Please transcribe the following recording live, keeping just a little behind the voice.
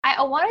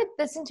I wanted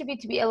this interview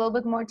to be a little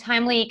bit more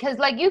timely because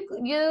like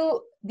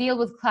you deal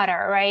with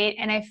clutter, right?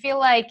 And I feel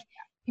like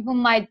people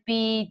might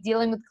be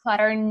dealing with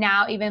clutter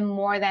now even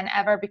more than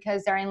ever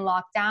because they're in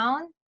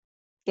lockdown.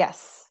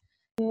 Yes.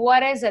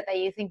 What is it that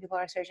you think people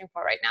are searching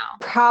for right now?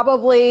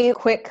 Probably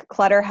quick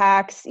clutter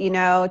hacks, in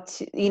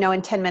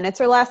 10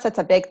 minutes or less. That's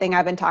a big thing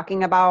I've been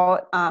talking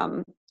about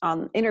on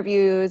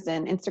interviews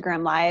and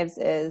Instagram lives,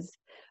 is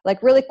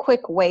like really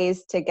quick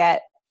ways to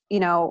get,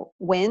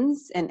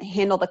 wins and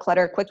handle the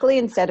clutter quickly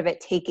instead of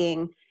it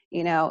taking,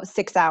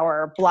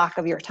 6-hour block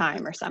of your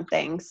time or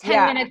something. So,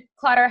 10-minute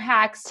clutter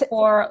hacks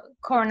for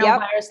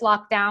coronavirus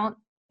lockdown.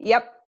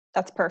 Yep.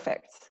 That's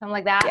perfect. Something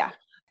like that. Yeah.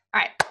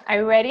 All right. Are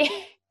you ready?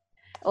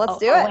 Let's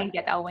do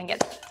it. I'll wing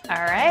it. All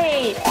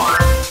right.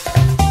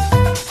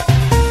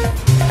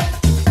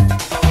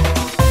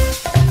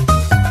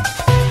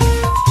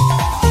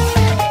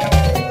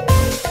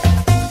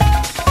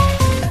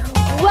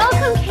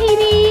 Welcome,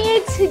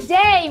 Katie.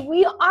 Today,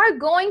 we are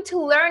going to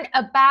learn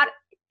about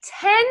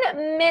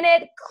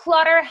 10-minute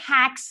clutter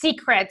hack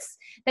secrets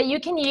that you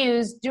can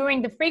use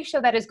during the freak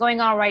show that is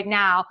going on right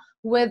now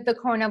with the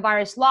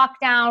coronavirus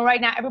lockdown.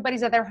 Right now,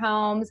 everybody's at their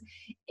homes.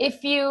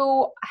 If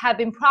you have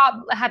been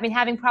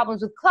having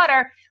problems with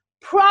clutter,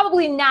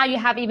 probably now you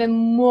have even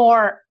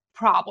more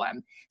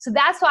problem. So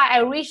that's why I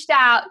reached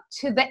out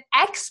to the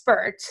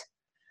expert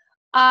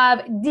of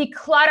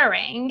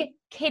decluttering,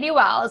 Katie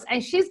Wells,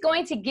 and she's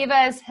going to give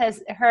us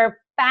her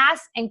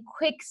fast and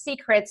quick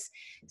secrets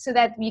so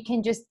that you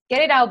can just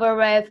get it over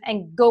with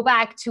and go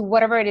back to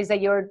whatever it is that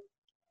you're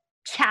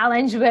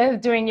challenged with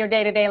during your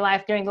day-to-day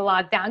life during the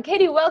lockdown.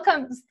 Katie,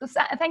 welcome.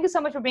 Thank you so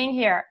much for being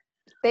here.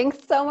 Thanks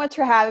so much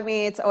for having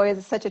me. It's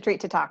always such a treat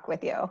to talk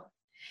with you.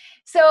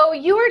 So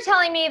you were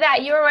telling me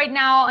that you're right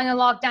now in a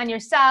lockdown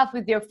yourself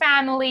with your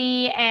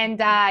family, and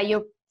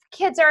your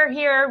kids are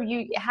here.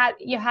 You had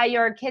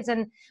your kids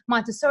in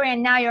Montessori,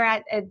 and now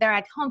they're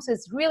at home. So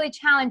it's really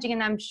challenging,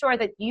 and I'm sure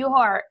that you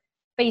are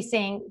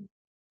facing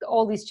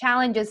all these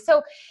challenges.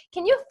 So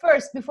can you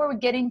first, before we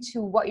get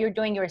into what you're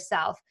doing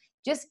yourself,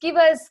 just give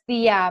us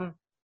the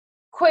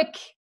quick,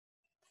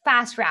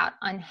 fast route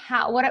on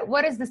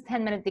what is this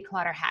 10-minute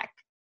declutter hack?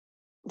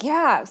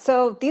 Yeah.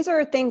 So these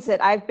are things that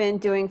I've been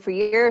doing for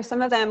years.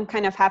 Some of them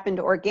kind of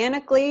happened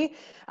organically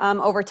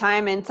over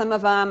time, and some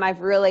of them I've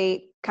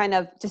really kind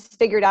of just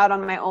figured out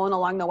on my own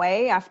along the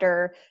way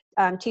after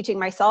teaching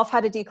myself how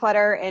to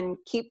declutter and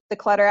keep the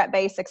clutter at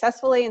bay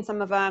successfully. And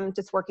some of them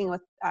just working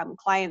with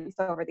clients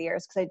over the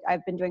years, because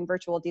I've been doing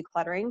virtual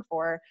decluttering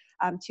for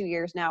 2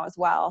 years now as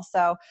well.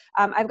 So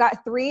I've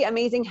got 3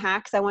 amazing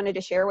hacks I wanted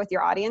to share with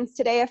your audience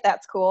today, if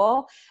that's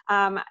cool.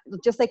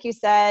 Just like you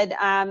said,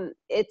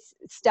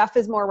 stuff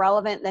is more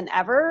relevant than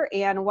ever.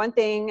 And one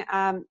thing,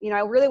 I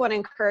really want to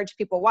encourage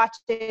people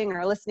watching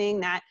or listening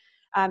that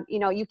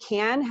you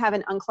can have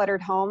an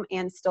uncluttered home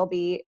and still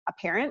be a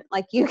parent.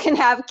 Like you can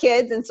have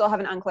kids and still have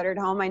an uncluttered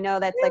home. I know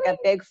that's like a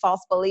big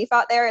false belief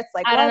out there. It's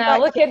like, I don't know.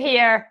 Look at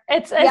here.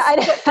 It's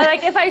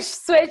like if I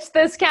switch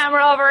this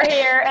camera over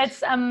here,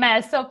 it's a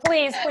mess. So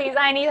please,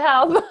 I need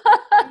help.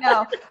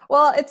 No.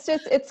 Well,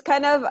 it's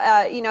kind of,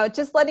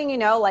 just letting you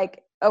know,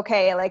 like,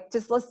 okay, like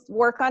just let's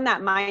work on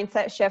that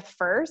mindset shift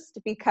first,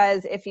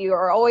 because if you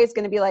are always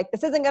going to be like,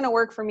 this isn't going to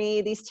work for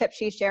me, these tips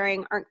she's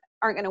sharing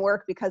aren't going to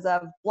work because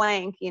of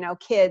blank,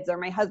 kids or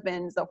my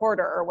husband's a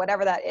hoarder or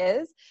whatever that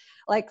is.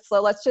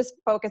 So let's just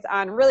focus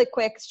on really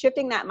quick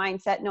shifting that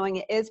mindset, knowing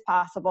it is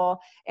possible.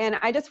 And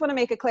I just want to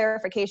make a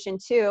clarification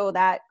too,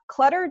 that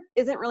clutter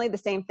isn't really the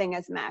same thing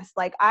as mess.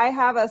 Like I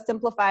have a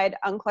simplified,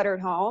 uncluttered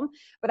home,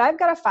 but I've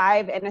got a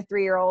 5 and a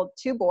 3-year-old,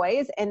 2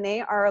 boys, and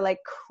they are like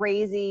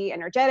crazy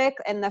energetic.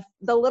 And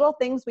the little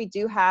things we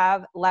do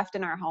have left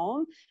in our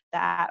home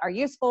that are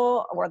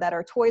useful or that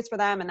are toys for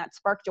them and that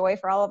spark joy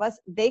for all of us,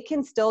 they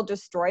can still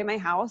destroy my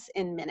house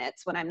in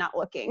minutes when I'm not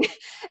looking.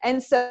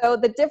 And so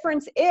the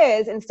difference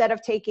is, instead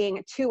of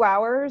taking 2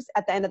 hours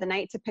at the end of the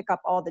night to pick up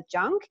all the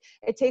junk,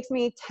 it takes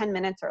me 10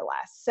 minutes or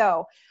less.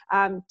 So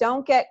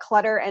don't get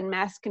clutter and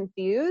mess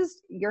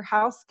confused. Your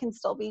house can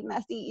still be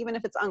messy even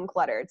if it's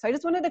uncluttered. So I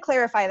just wanted to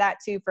clarify that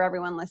too for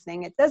everyone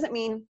listening. It doesn't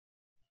mean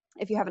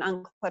if you have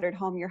an uncluttered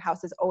home, your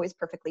house is always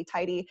perfectly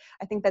tidy.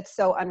 I think that's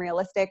so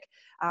unrealistic.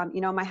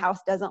 My house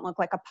doesn't look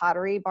like a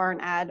Pottery Barn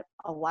ad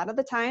a lot of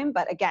the time.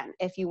 But again,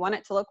 if you want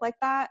it to look like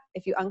that,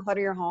 if you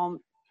unclutter your home,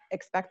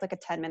 expect like a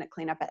 10-minute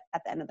cleanup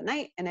at the end of the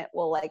night, and it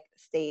will like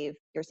save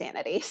your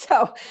sanity.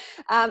 So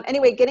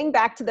anyway, getting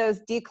back to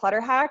those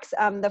declutter hacks,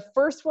 the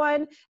first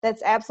one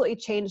that's absolutely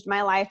changed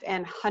my life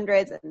and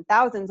hundreds and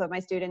thousands of my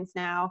students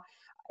now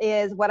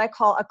is what I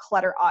call a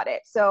clutter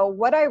audit. So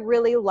what I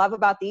really love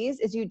about these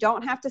is you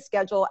don't have to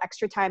schedule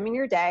extra time in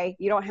your day.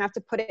 You don't have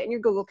to put it in your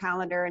Google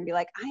Calendar and be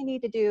like, I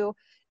need to do,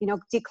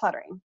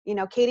 decluttering.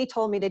 Katie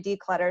told me to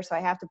declutter, so I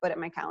have to put it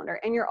in my calendar.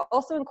 And you're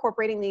also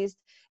incorporating these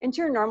into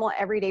your normal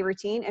everyday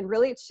routine. And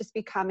really it's just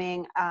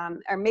becoming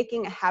or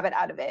making a habit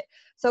out of it.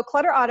 So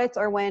clutter audits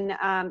are when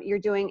you're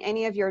doing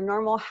any of your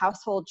normal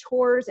household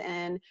chores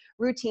and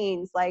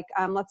routines. Like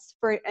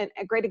for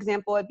a great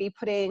example would be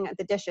putting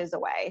the dishes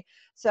away.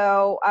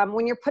 So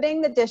when you're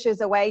putting the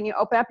dishes away and you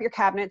open up your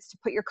cabinets to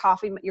put your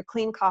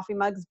clean coffee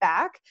mugs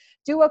back,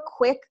 do a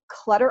quick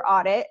clutter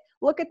audit.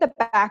 Look at the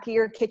back of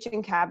your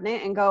kitchen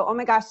cabinet and go, oh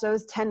my gosh,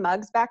 those 10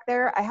 mugs back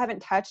there, I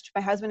haven't touched.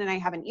 My husband and I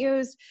haven't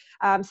used.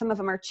 Some of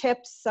them are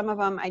chips. Some of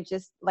them I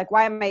just like,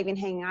 why am I even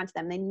hanging on to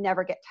them? They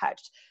never get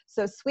touched.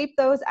 So sweep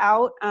those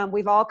out.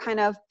 We've all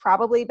kind of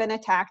probably been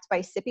attacked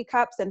by sippy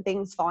cups and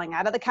things falling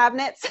out of the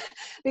cabinets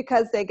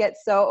because they get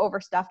so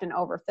overstuffed and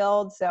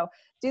overfilled. So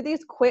do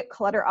these quick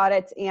clutter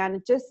audits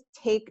and just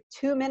take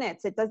 2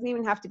 minutes. It doesn't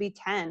even have to be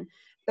 10.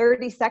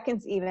 30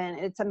 seconds even.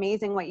 It's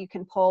amazing what you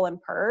can pull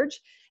and purge.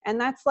 And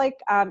that's like,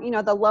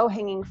 the low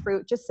hanging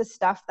fruit, just the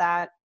stuff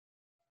that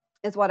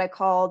is what I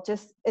call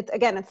it's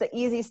the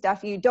easy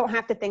stuff. You don't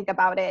have to think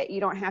about it. You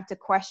don't have to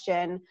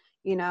question,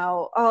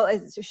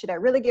 should I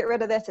really get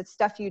rid of this? It's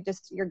stuff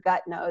your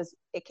gut knows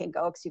it can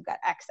go because you've got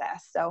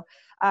excess. So,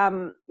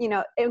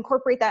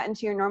 incorporate that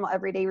into your normal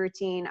everyday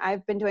routine.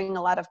 I've been doing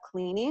a lot of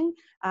cleaning.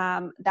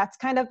 That's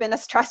kind of been a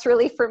stress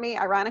relief for me,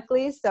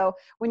 ironically. So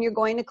when you're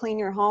going to clean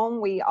your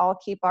home, we all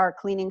keep our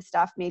cleaning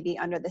stuff maybe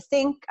under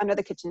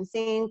the kitchen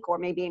sink, or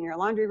maybe in your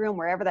laundry room,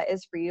 wherever that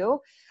is for you.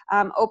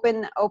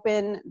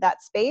 Open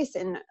that space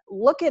and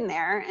look in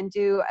there and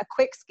do a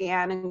quick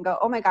scan and go,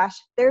 oh my gosh,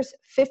 there's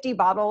 50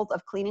 bottles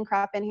of cleaning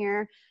crap in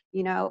here.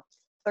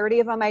 30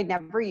 of them I'd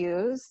never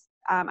use.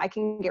 I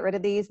can get rid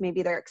of these.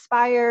 Maybe they're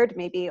expired.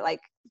 Maybe like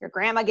your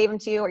grandma gave them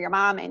to you or your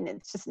mom, and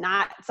it's just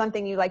not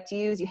something you like to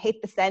use. You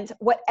hate the scent,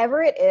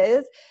 whatever it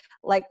is,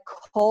 like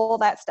cull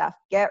that stuff,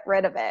 get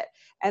rid of it.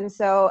 And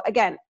so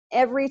again,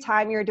 every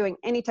time you're doing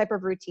any type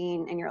of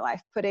routine in your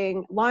life,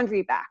 putting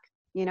laundry back,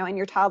 in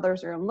your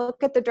toddler's room,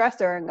 look at the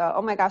dresser and go,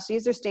 oh my gosh,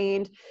 these are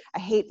stained. I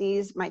hate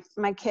these.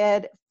 My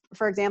kid,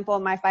 for example,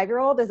 my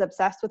 5-year-old is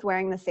obsessed with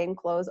wearing the same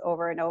clothes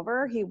over and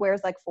over. He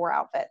wears like 4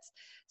 outfits.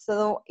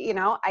 So,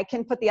 I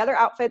can put the other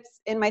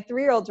outfits in my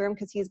 3-year-old's room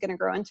because he's going to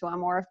grow into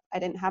them. Or if I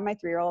didn't have my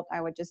 3-year-old, I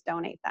would just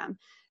donate them.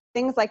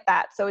 Things like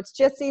that. So it's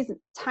just these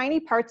tiny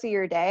parts of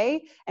your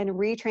day and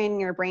retraining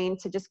your brain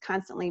to just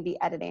constantly be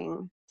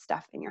editing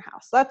stuff in your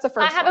house. So that's the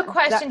first I have a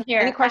question here.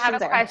 Any questions I have a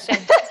there? question.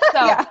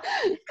 So,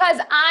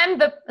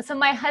 because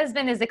my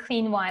husband is the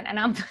clean one and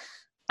I'm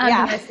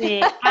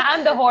messy.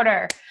 I'm the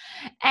hoarder.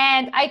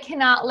 And I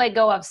cannot let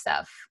go of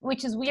stuff,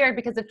 which is weird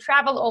because I've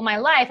traveled all my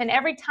life. And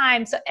every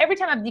time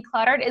I've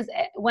decluttered is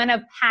when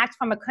I've packed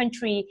from a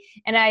country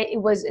and it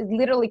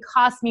literally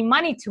cost me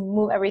money to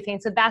move everything.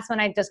 So that's when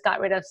I just got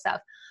rid of stuff.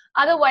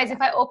 Otherwise,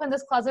 if I open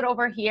this closet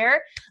over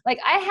here, like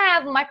I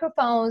have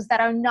microphones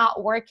that are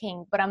not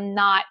working, but I'm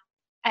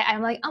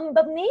like,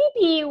 but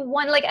maybe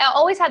one, like I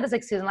always have this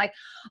excuse. I'm like,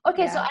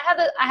 okay, so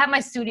I have my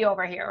studio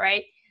over here,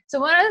 right? So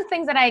one of the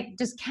things that I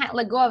just can't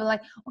let go of is like,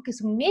 okay,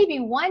 so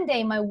maybe one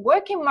day my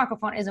working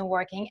microphone isn't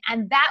working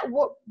and that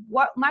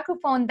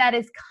microphone that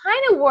is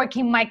kind of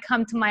working might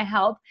come to my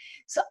help.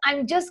 So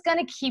I'm just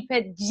going to keep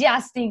it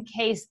just in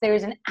case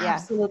there's an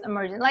absolute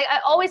emergency. Like I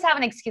always have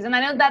an excuse and I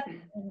know that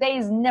day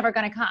is never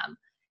going to come.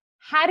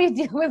 How do you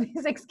deal with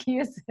these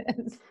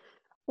excuses?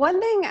 One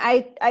thing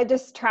I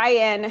just try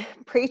and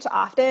preach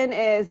often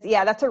is,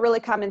 that's a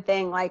really common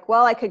thing. Like,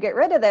 well, I could get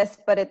rid of this,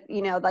 but it,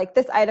 like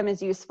this item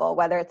is useful,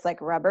 whether it's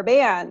like rubber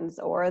bands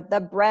or the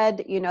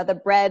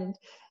bread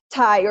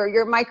tie or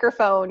your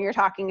microphone you're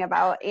talking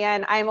about.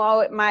 And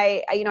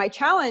I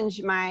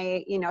challenge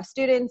my,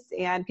 students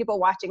and people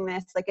watching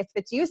this, like if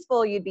it's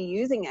useful, you'd be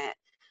using it.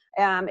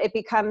 It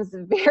becomes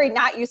very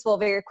not useful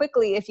very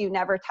quickly if you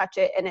never touch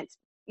it and it's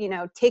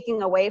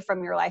taking away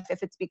from your life,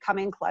 if it's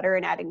becoming clutter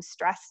and adding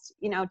stress,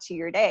 to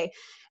your day.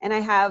 And I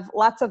have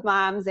lots of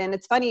moms, and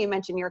it's funny you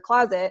mentioned your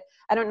closet.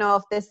 I don't know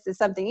if this is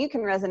something you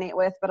can resonate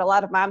with, but a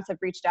lot of moms have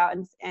reached out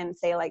and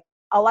say like,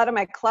 a lot of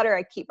my clutter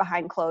I keep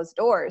behind closed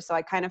doors. So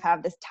I kind of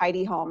have this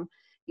tidy home,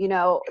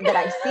 that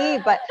I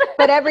see, but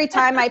every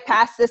time I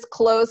pass this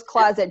closed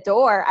closet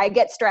door, I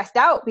get stressed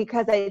out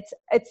because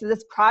it's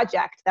this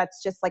project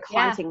that's just like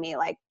haunting me,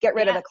 like get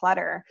rid of the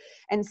clutter.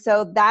 And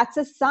so that's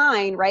a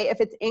sign, right? If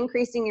it's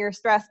increasing your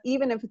stress,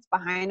 even if it's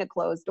behind a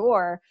closed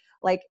door,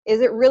 like,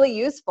 is it really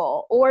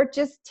useful? Or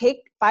just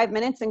take 5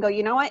 minutes and go,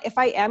 you know what, if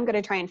I am going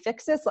to try and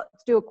fix this,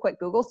 let's do a quick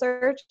Google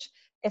search.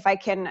 If I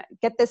can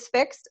get this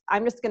fixed,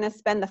 I'm just going to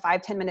spend the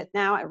 5-10 minutes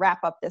now and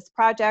wrap up this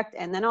project.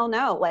 And then I'll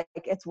know like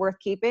it's worth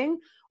keeping,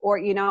 or,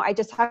 I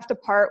just have to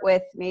part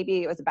with,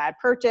 maybe it was a bad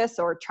purchase,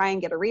 or try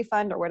and get a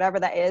refund or whatever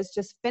that is.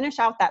 Just finish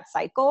out that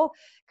cycle,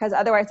 because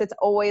otherwise it's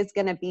always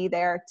going to be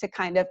there to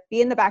kind of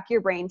be in the back of your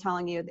brain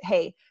telling you,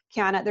 hey,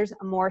 Kiana, there's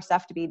more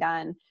stuff to be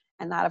done.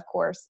 And that, of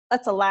course,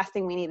 that's the last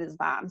thing we need as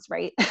moms,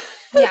 right?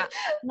 Yeah.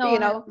 No,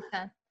 100%.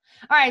 All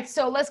right.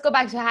 So let's go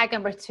back to hack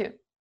number 2.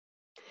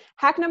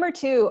 Hack number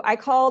 2, I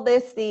call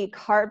this the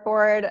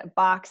cardboard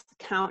box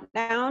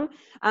countdown.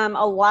 A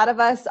lot of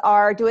us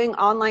are doing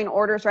online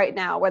orders right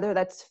now, whether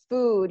that's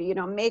food,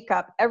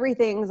 makeup,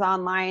 everything's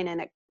online,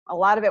 and a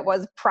lot of it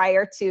was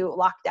prior to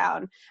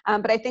lockdown.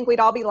 But I think we'd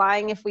all be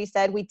lying if we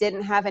said we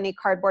didn't have any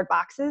cardboard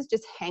boxes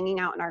just hanging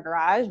out in our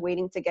garage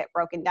waiting to get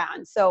broken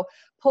down. So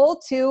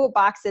pull 2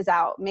 boxes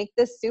out. Make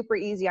this super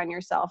easy on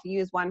yourself.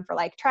 Use one for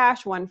like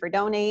trash, one for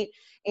donate,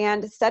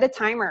 and set a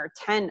timer,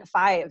 10,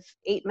 5,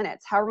 8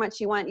 minutes, however much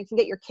you want. You can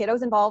get your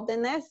kiddos involved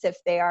in this if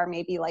they are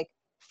maybe like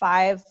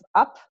 5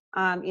 up.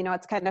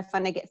 It's kind of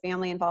fun to get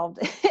family involved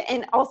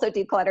in also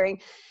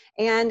decluttering.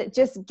 And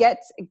just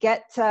get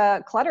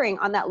cluttering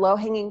on that low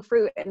hanging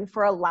fruit. And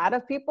for a lot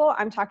of people,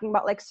 I'm talking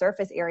about like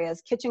surface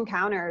areas, kitchen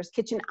counters,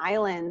 kitchen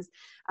islands,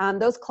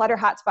 those clutter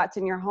hotspots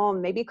in your home,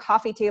 maybe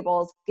coffee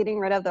tables, getting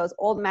rid of those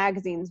old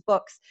magazines,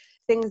 books,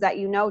 things that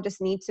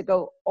just need to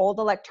go, old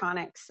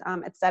electronics,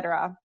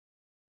 etc.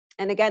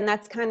 And again,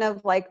 that's kind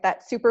of like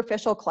that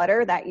superficial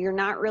clutter that you're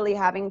not really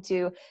having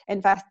to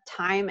invest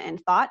time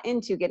and thought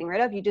into getting rid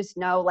of. You just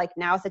know, like,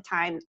 now's the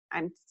time.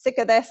 I'm sick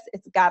of this.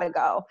 It's got to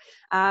go.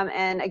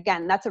 And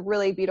again, that's a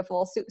really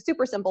beautiful,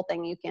 super simple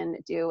thing you can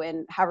do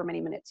in however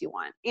many minutes you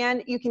want.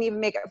 And you can even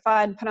make it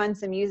fun, put on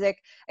some music.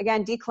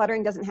 Again,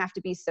 decluttering doesn't have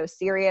to be so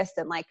serious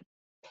and like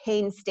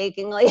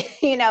painstakingly,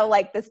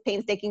 like this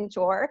painstaking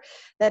chore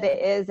that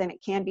it is, and it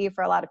can be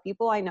for a lot of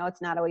people. I know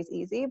it's not always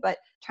easy, but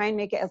try and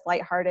make it as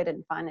lighthearted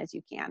and fun as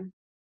you can.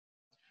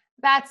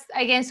 That's,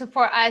 again, so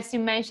for us, you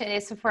mentioned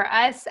it. So for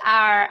us,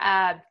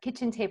 our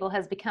kitchen table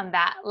has become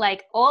that.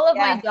 Like all of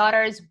my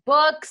daughter's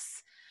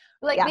books,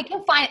 like they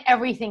can find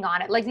everything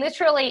on it. Like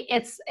literally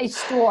it's a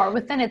store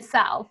within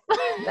itself.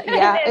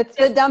 Yeah, it's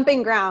the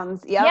dumping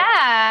grounds. Yep.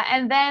 Yeah.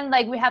 And then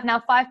like we have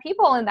now 5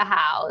 people in the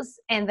house.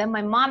 And then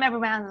my mom,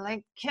 everyone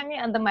like,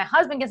 and then my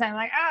husband gets, I'm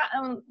like,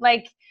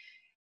 like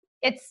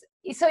it's,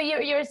 so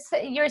you're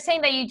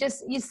saying that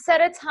you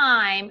set a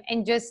time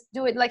and just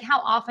do it. Like, how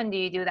often do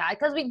you do that?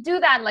 Because we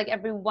do that like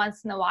every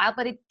once in a while,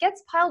 but it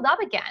gets piled up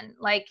again.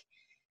 Like,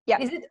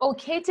 is it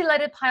okay to let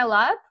it pile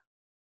up?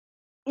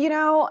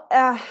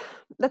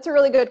 That's a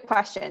really good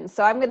question.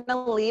 So I'm going to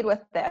lead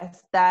with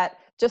this, that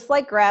just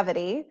like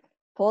gravity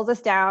pulls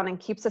us down and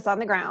keeps us on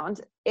the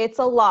ground, it's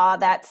a law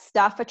that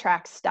stuff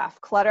attracts stuff,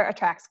 clutter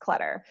attracts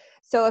clutter.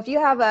 So if you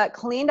have a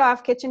cleaned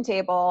off kitchen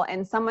table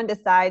and someone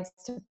decides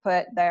to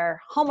put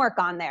their homework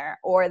on there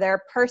or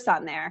their purse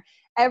on there,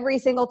 every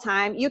single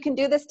time, you can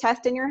do this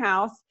test in your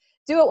house.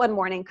 Do it one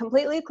morning,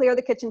 completely clear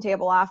the kitchen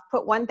table off,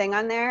 put one thing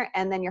on there,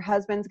 and then your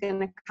husband's going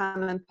to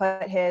come and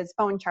put his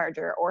phone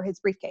charger or his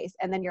briefcase.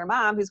 And then your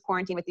mom, who's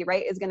quarantined with you,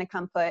 right, is going to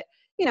come put,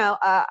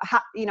 a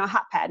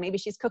hot pad. Maybe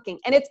she's cooking.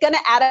 And it's going to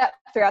add up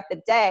throughout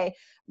the day,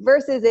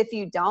 versus if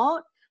you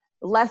don't,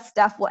 less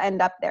stuff will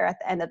end up there at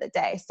the end of the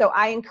day. So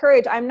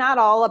I'm not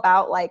all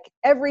about like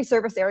every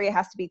surface area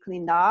has to be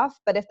cleaned off,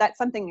 but if that's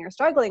something you're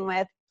struggling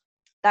with,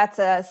 that's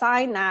a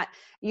sign that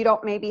you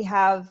don't maybe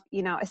have,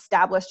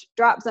 established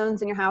drop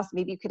zones in your house.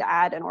 Maybe you could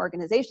add an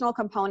organizational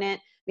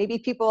component. Maybe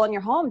people in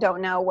your home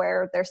don't know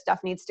where their stuff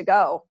needs to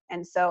go.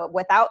 And so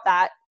without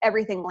that,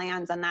 everything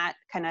lands on that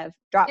kind of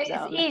drop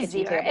zone. It's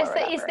easier. It's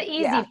the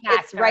easy factor.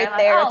 It's right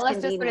there. Like,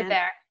 let's just put it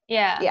there.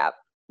 Yeah.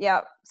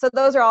 Yeah. So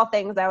those are all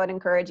things I would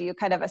encourage you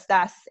kind of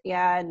assess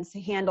and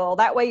handle.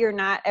 That way you're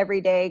not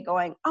every day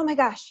going, oh my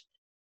gosh,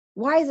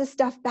 why is this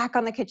stuff back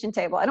on the kitchen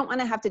table? I don't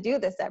want to have to do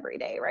this every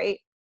day, right?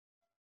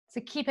 So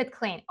keep it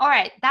clean. All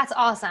right, that's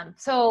awesome.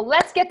 So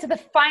let's get to the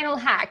final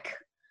hack.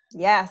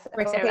 Yes.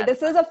 Okay,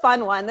 this is a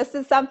fun one. This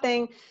is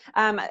something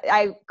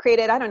I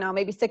created, I don't know,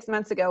 maybe 6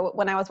 months ago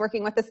when I was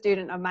working with a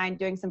student of mine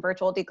doing some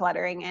virtual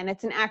decluttering. And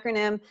it's an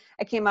acronym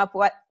I came up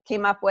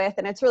with,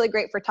 and it's really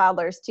great for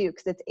toddlers too,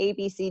 because it's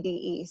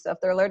ABCDE. So if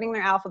they're learning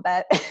their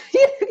alphabet,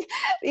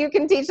 you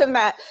can teach them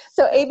that.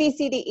 So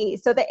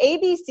ABCDE. So the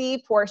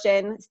ABC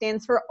portion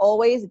stands for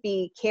always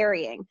be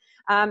carrying.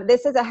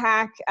 This is a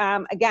hack.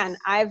 Again,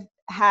 I've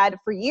had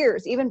for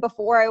years, even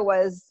before I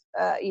was,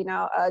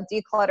 a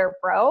declutter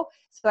pro.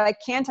 So I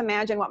can't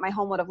imagine what my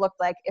home would have looked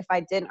like if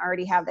I didn't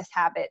already have this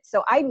habit.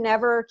 So I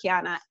never,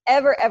 Kiana,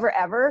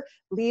 ever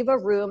leave a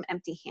room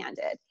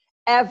empty-handed.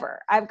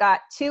 Ever. I've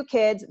got 2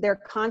 kids.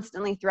 They're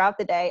constantly throughout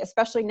the day,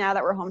 especially now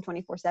that we're home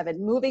 24/7,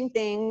 moving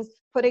things,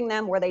 putting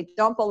them where they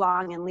don't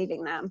belong and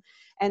leaving them.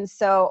 And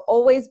so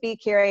always be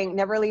carrying,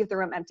 never leave the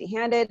room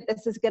empty-handed.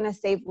 This is going to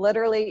save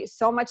literally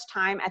so much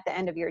time at the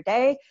end of your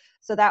day.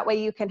 So that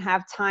way you can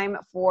have time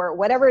for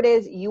whatever it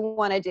is you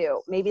want to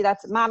do. Maybe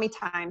that's mommy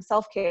time,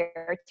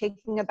 self-care,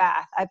 taking a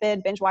bath. I've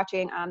been binge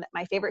watching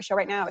my favorite show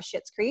right now is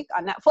Schitt's Creek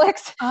on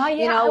Netflix. Oh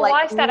yeah, I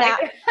watched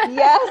that.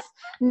 Yes,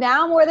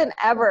 now more than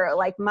ever,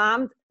 like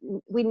moms,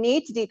 we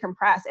need to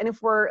decompress. And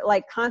if we're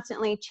like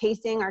constantly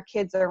chasing our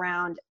kids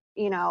around,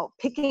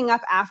 picking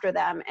up after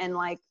them, and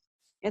like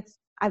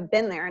I've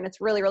been there, and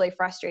it's really, really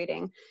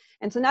frustrating.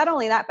 And so not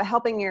only that, but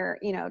helping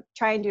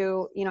trying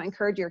to,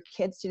 encourage your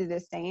kids to do the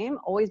same,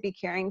 always be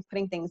caring,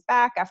 putting things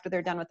back after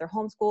they're done with their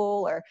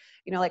homeschool or,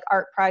 like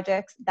art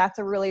projects. That's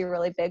a really,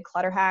 really big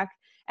clutter hack.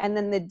 And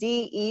then the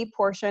DE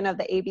portion of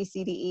the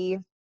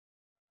ABCDE,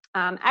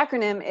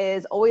 acronym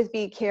is always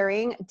be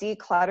caring,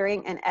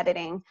 decluttering, and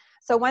editing.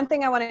 So one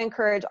thing I want to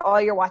encourage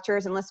all your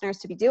watchers and listeners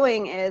to be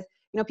doing is,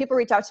 people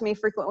reach out to me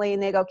frequently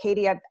and they go,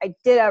 Katie, I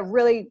did a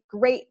really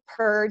great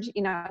purge,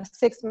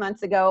 6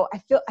 months ago.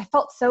 I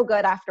felt so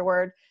good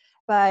afterward,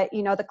 but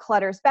the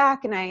clutter's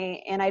back and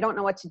I don't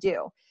know what to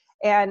do.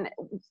 And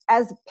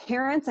as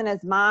parents and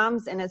as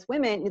moms and as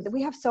women,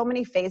 we have so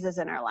many phases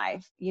in our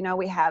life.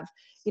 We have,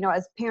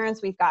 as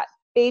parents, we've got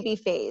baby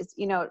phase,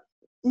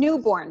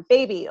 newborn,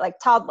 baby, like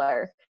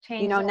toddler,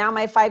 now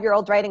my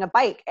 5-year-old riding a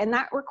bike, and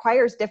that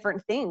requires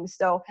different things.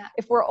 So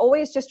if we're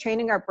always just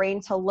training our brain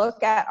to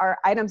look at our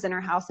items in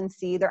our house and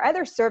see they're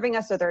either serving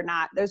us or they're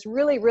not, there's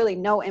really, really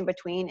no in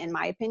between, in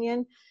my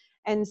opinion.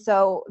 And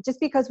so just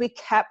because we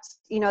kept,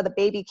 the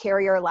baby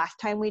carrier last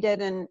time we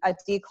did a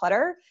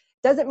declutter,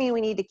 doesn't mean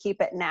we need to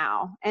keep it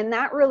now. And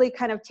that really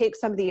kind of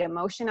takes some of the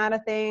emotion out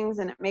of things,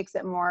 and it makes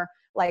it more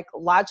like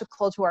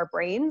logical to our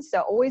brains.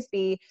 So always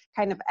be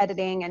kind of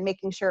editing and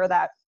making sure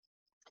that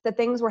the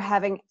things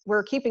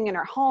we're keeping in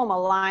our home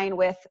align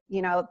with,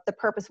 the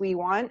purpose we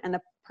want and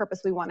the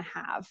purpose we want to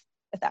have,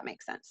 if that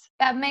makes sense.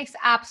 That makes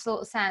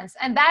absolute sense.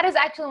 And that is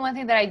actually one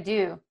thing that I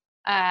do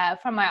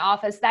from my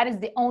office. That is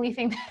the only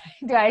thing that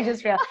I do. I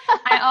just realized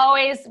I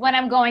always, when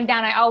I'm going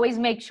down, I always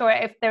make sure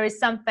if there is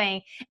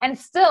something, and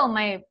still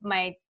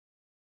my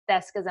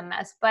desk is a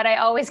mess, but I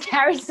always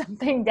carry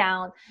something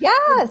down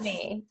with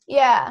me.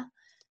 Yeah.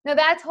 No,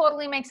 that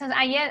totally makes sense.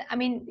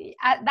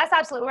 That's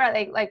absolutely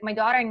right. Like my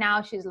daughter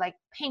now, she's like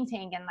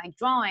painting and like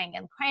drawing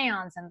and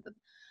crayons and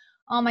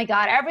oh my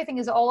God, everything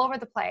is all over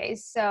the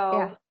place.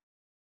 So,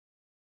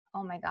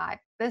 Oh my God,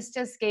 this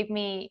just gave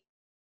me,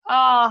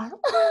 now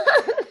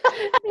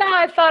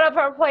I thought of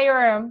her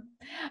playroom.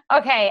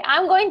 Okay,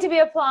 I'm going to be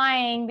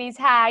applying these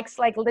hacks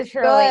like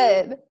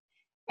literally. Good.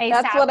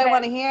 That's what I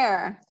want to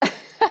hear.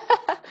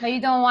 No,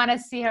 you don't want to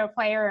see her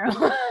playroom.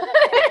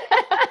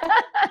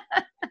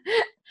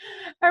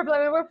 We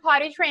were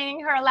potty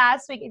training her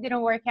last week. It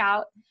didn't work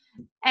out.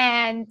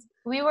 And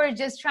we were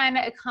just trying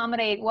to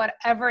accommodate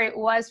whatever it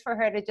was for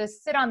her to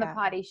just sit on the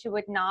potty. She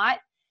would not.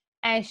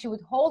 And she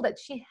would hold it.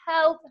 She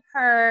held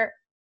her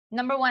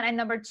number 1 and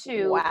number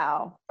 2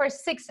 for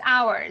 6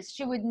 hours.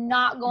 She would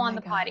not go on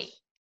the potty.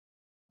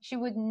 She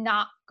would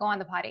not go on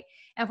the potty.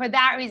 And for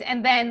that reason,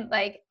 and then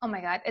oh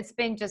my God, it's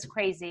been just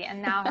crazy.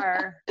 And now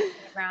her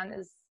background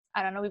is,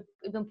 I don't know, we've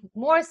been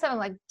more so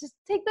like, just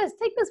take this,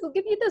 we'll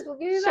give you this, we'll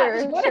give you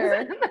that.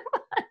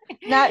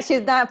 Sure.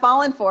 She's not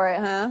falling for it,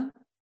 huh?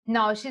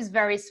 No, she's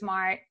very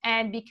smart.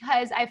 And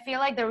because I feel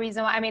like the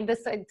reason why,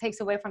 this takes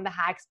away from the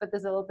hacks, but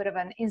there's a little bit of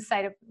an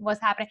insight of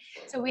what's happening.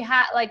 So we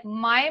had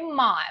my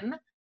mom,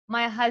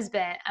 my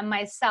husband, and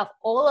myself,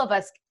 all of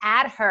us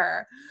at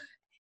her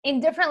in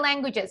different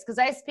languages, because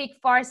I speak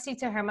Farsi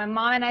to her. My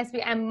mom and I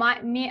speak, and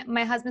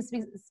my husband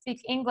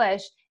speaks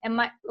English, and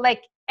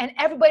and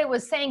everybody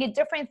was saying a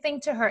different thing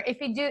to her.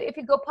 If you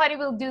go potty,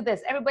 we'll do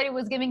this. Everybody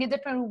was giving a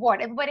different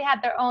reward. Everybody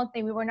had their own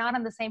thing. We were not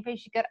on the same page.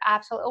 She got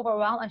absolutely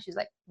overwhelmed, and she's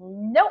like,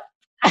 "Nope,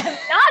 I'm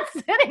not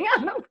sitting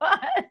on the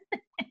pot."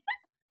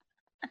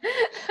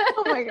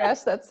 Oh my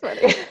gosh, that's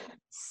funny.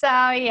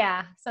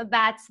 So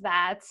that's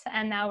that.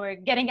 And now we're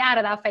getting out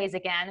of that phase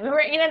again. We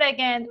were in it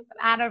again,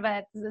 out of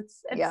it.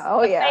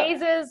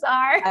 Phases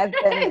are I've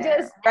been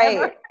there.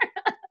 Right.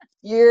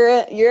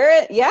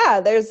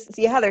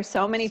 There's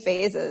so many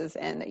phases,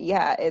 and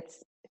it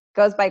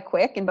goes by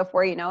quick, and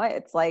before you know it,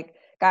 it's like,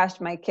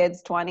 gosh, my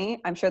kid's 20.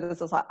 I'm sure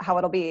this is how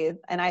it'll be,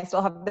 and I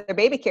still have their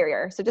baby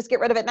carrier. So just get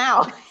rid of it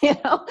now. He's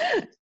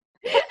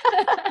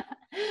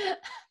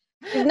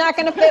not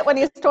going to fit when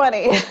he's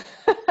 20.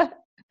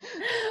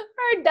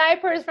 Her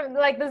diapers from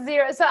the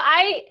zero. So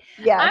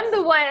I'm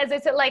the one, as I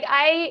said,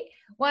 I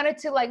wanted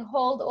to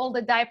hold all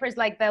the diapers,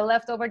 the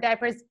leftover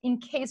diapers, in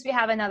case we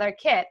have another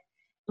kid.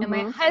 And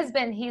my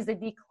husband, he's a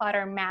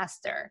declutter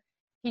master.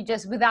 He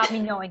just, without me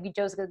knowing, he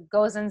just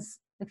goes and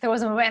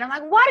throws them away. And I'm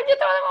like, why did you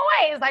throw them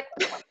away? He's like,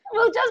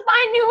 we'll just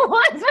buy new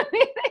ones.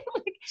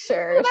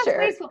 Sure.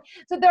 Wasteful.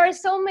 So there are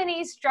so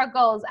many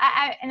struggles.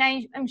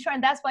 I'm sure,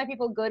 and that's why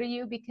people go to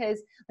you,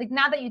 because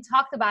now that you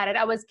talked about it,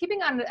 I was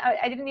keeping on.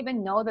 I didn't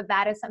even know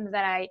that is something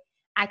that I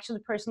actually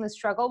personally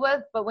struggle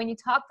with. But when you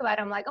talked about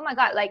it, I'm like, oh my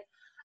God,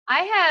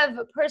 I have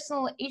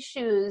personal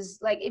issues,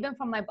 even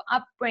from my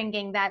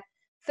upbringing, that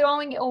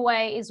throwing it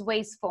away is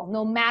wasteful,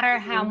 no matter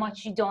how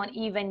much you don't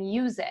even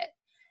use it.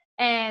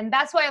 And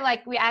that's why,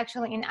 we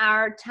actually, in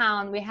our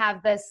town, we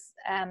have this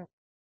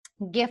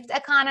gift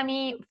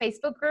economy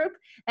Facebook group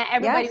that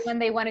everybody, when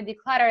they want to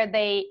declutter,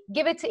 they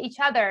give it to each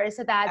other,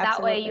 so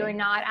that way you're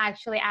not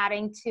actually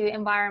adding to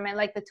environment,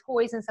 like the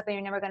toys and stuff that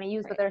you're never going to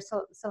use, but they're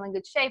still in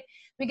good shape.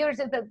 We give it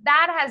to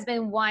that has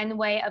been one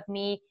way of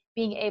me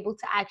being able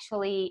to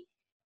actually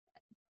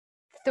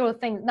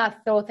not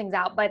throw things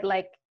out, but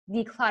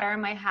declutter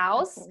my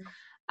house.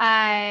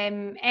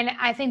 And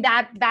I think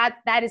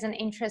that is an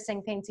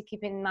interesting thing to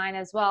keep in mind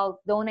as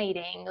well.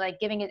 Donating,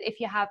 giving it,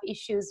 if you have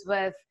issues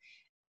with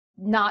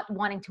not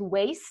wanting to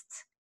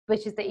waste,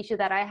 which is the issue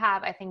that I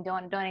have, I think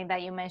donating,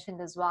 that you mentioned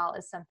as well,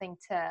 is something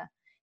to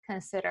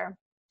consider.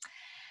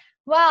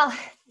 Well,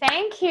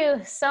 thank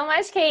you so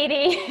much,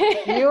 Katie.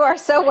 You are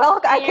so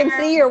welcome. I can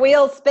see your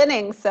wheels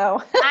spinning,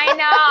 so. I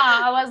know.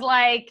 I was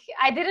like,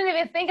 I didn't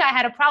even think I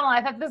had a problem.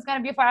 I thought this was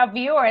going to be for our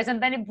viewers.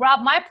 And then it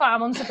brought my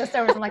problems to the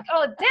surface. I'm like,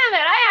 oh, damn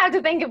it. I have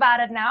to think about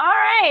it now. All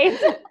right.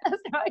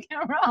 Let's rock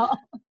and roll.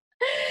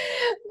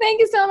 Thank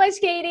you so much,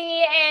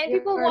 Katie. And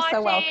people watching,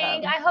 so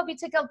welcome. I hope you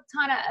took a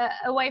ton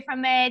away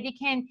from it. You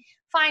can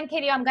find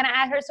Katie. I'm going to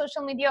add her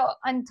social media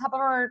on top of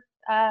her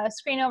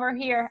screen over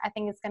here. I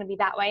think it's going to be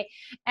that way.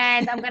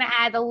 And I'm going to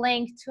add a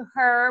link to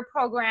her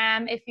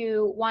program if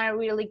you want to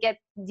really get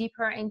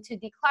deeper into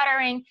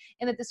decluttering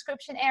in the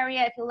description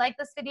area. If you like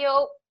this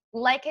video,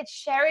 like it,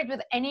 share it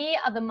with any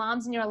of the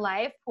moms in your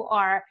life who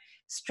are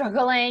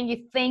struggling,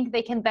 you think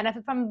they can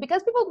benefit from it,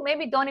 because people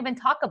maybe don't even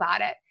talk about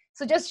it.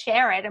 So just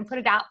share it and put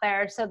it out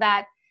there so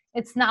that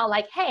it's not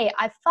like, hey,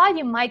 I thought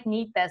you might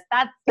need this.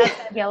 That's gonna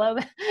be a little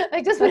bit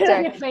like, just put it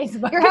on your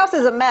Facebook. Your house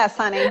is a mess,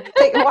 honey.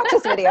 Watch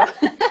this video.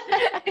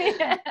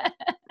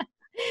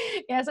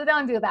 Yeah, so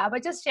don't do that,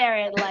 but just share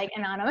it like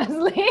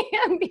anonymously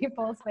on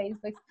people's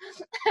Facebooks.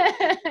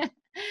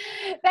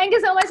 Thank you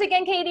so much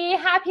again, Katie.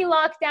 Happy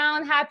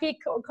lockdown, happy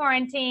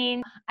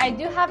quarantine. I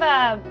do have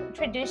a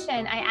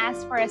tradition. I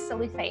ask for a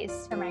silly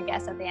face from our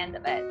guests at the end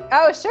of it.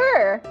 Oh,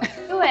 sure.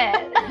 Do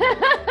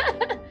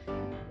it.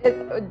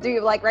 Do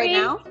you like right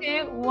now?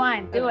 3, 2,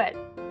 1, do it.